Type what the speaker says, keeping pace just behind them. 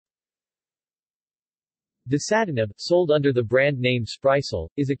Dasatinib, sold under the brand name Sprycel,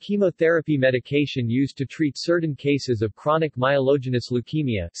 is a chemotherapy medication used to treat certain cases of chronic myelogenous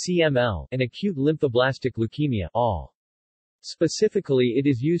leukemia (CML) and acute lymphoblastic leukemia (ALL). Specifically, it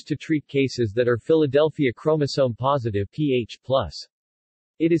is used to treat cases that are Philadelphia chromosome positive (Ph+).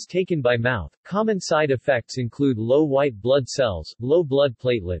 It is taken by mouth. Common side effects include low white blood cells, low blood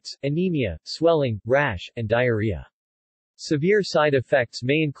platelets, anemia, swelling, rash, and diarrhea. Severe side effects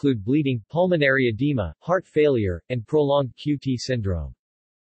may include bleeding, pulmonary edema, heart failure, and prolonged QT syndrome.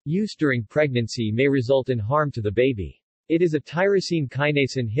 Use during pregnancy may result in harm to the baby. It is a tyrosine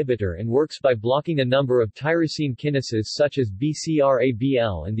kinase inhibitor and works by blocking a number of tyrosine kinases such as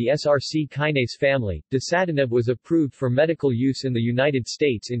BCR-ABL and the SRC kinase family. Dasatinib was approved for medical use in the United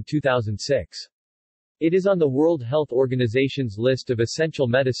States in 2006. It is on the World Health Organization's list of essential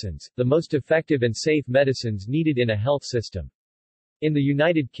medicines, the most effective and safe medicines needed in a health system. In the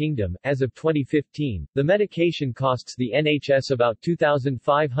United Kingdom, as of 2015, the medication costs the NHS about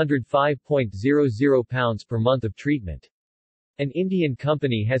 £2,505.00 per month of treatment. An Indian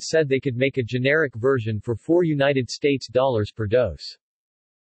company has said they could make a generic version for $4 per dose.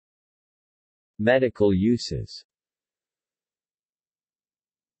 Medical uses.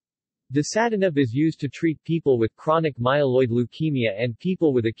 Dasatinib is used to treat people with chronic myeloid leukemia and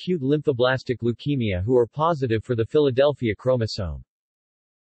people with acute lymphoblastic leukemia who are positive for the Philadelphia chromosome.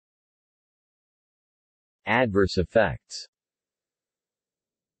 Adverse effects.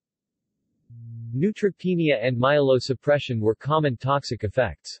 Neutropenia and myelosuppression were common toxic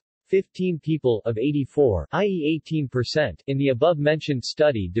effects. 15 people, of 84, i.e. 18%, in the above-mentioned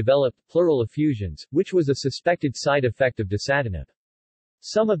study developed pleural effusions, which was a suspected side effect of dasatinib.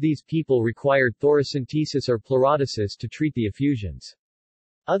 Some of these people required thoracentesis or pleurodesis to treat the effusions.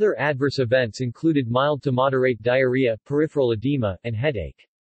 Other adverse events included mild to moderate diarrhea, peripheral edema, and headache.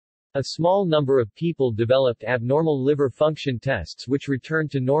 A small number of people developed abnormal liver function tests which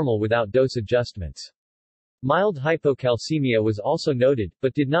returned to normal without dose adjustments. Mild hypocalcemia was also noted,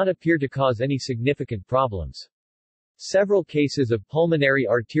 but did not appear to cause any significant problems. Several cases of pulmonary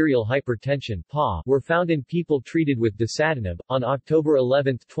arterial hypertension (PA) were found in people treated with dasatinib. On October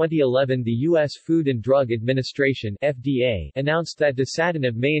 11, 2011, the U.S. Food and Drug Administration (FDA) announced that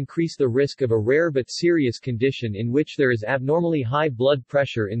dasatinib may increase the risk of a rare but serious condition in which there is abnormally high blood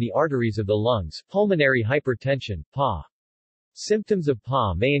pressure in the arteries of the lungs, pulmonary hypertension (PA). Symptoms of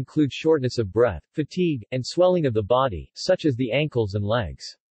PA may include shortness of breath, fatigue, and swelling of the body, such as the ankles and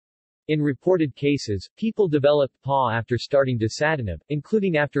legs. In reported cases, people developed PA after starting dasatinib,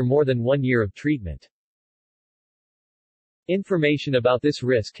 including after more than 1 year of treatment. Information about this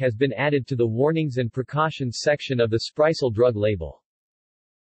risk has been added to the Warnings and Precautions section of the Sprycel drug label.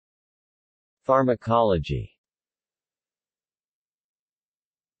 Pharmacology.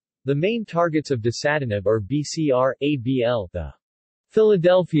 The main targets of dasatinib are BCR-ABL, the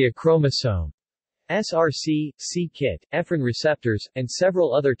Philadelphia chromosome, SRC, c-KIT, ephrin receptors, and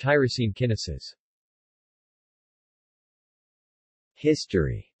several other tyrosine kinases.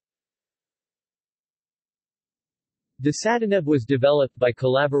 History. Dasatinib was developed by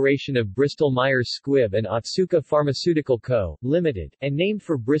collaboration of Bristol-Myers Squibb and Otsuka Pharmaceutical Co., Ltd., and named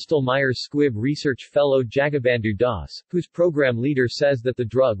for Bristol-Myers Squibb research fellow Jagabandhu Das, whose program leader says that the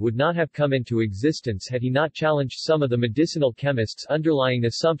drug would not have come into existence had he not challenged some of the medicinal chemists' underlying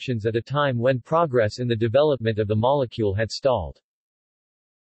assumptions at a time when progress in the development of the molecule had stalled.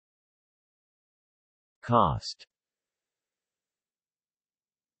 Cost.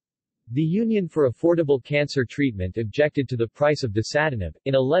 The Union for Affordable Cancer Treatment objected to the price of dasatinib,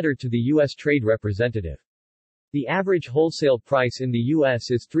 in a letter to the U.S. Trade Representative. The average wholesale price in the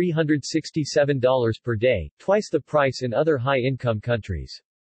U.S. is $367 per day, twice the price in other high-income countries.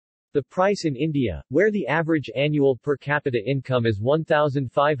 The price in India, where the average annual per capita income is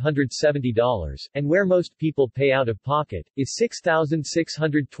 $1,570, and where most people pay out of pocket, is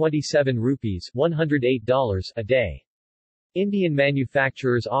 6,627 rupees $108 a day. Indian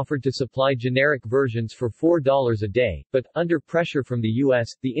manufacturers offered to supply generic versions for $4 a day, but, under pressure from the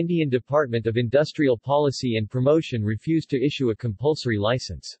U.S., the Indian Department of Industrial Policy and Promotion refused to issue a compulsory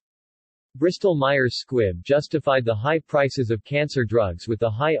license. Bristol-Myers Squibb justified the high prices of cancer drugs with the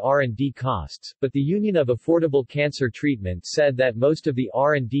high R&D costs, but the Union of Affordable Cancer Treatment said that most of the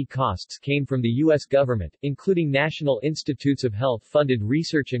R&D costs came from the U.S. government, including National Institutes of Health-funded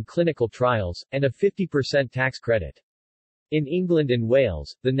research and clinical trials, and a 50% tax credit. In England and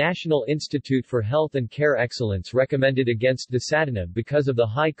Wales, the National Institute for Health and Care Excellence recommended against dasatinib because of the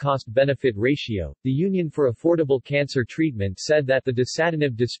high cost-benefit ratio. The Union for Affordable Cancer Treatment said that the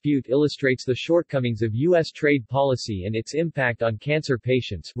dasatinib dispute illustrates the shortcomings of U.S. trade policy and its impact on cancer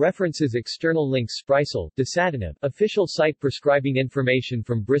patients. References external links Sprycel, dasatinib, official site prescribing information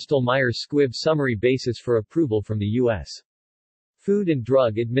from Bristol-Myers Squibb summary basis for approval from the U.S. Food and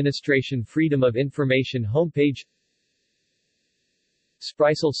Drug Administration Freedom of Information homepage.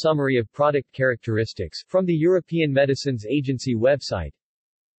 Sprycel summary of product characteristics, from the European Medicines Agency website.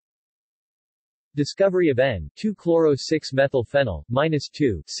 Discovery of N2-chloro-6-methylphenyl,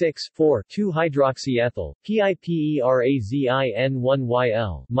 -2,6,4,2-hydroxyethyl,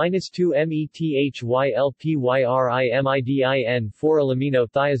 PIPERAZIN1YL,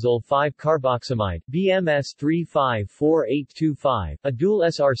 -2-methylamidin-4-alamino-thiazole 5-carboxamide, BMS-354825, a dual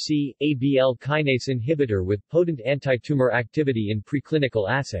SRC, ABL kinase inhibitor with potent antitumor activity in preclinical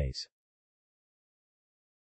assays.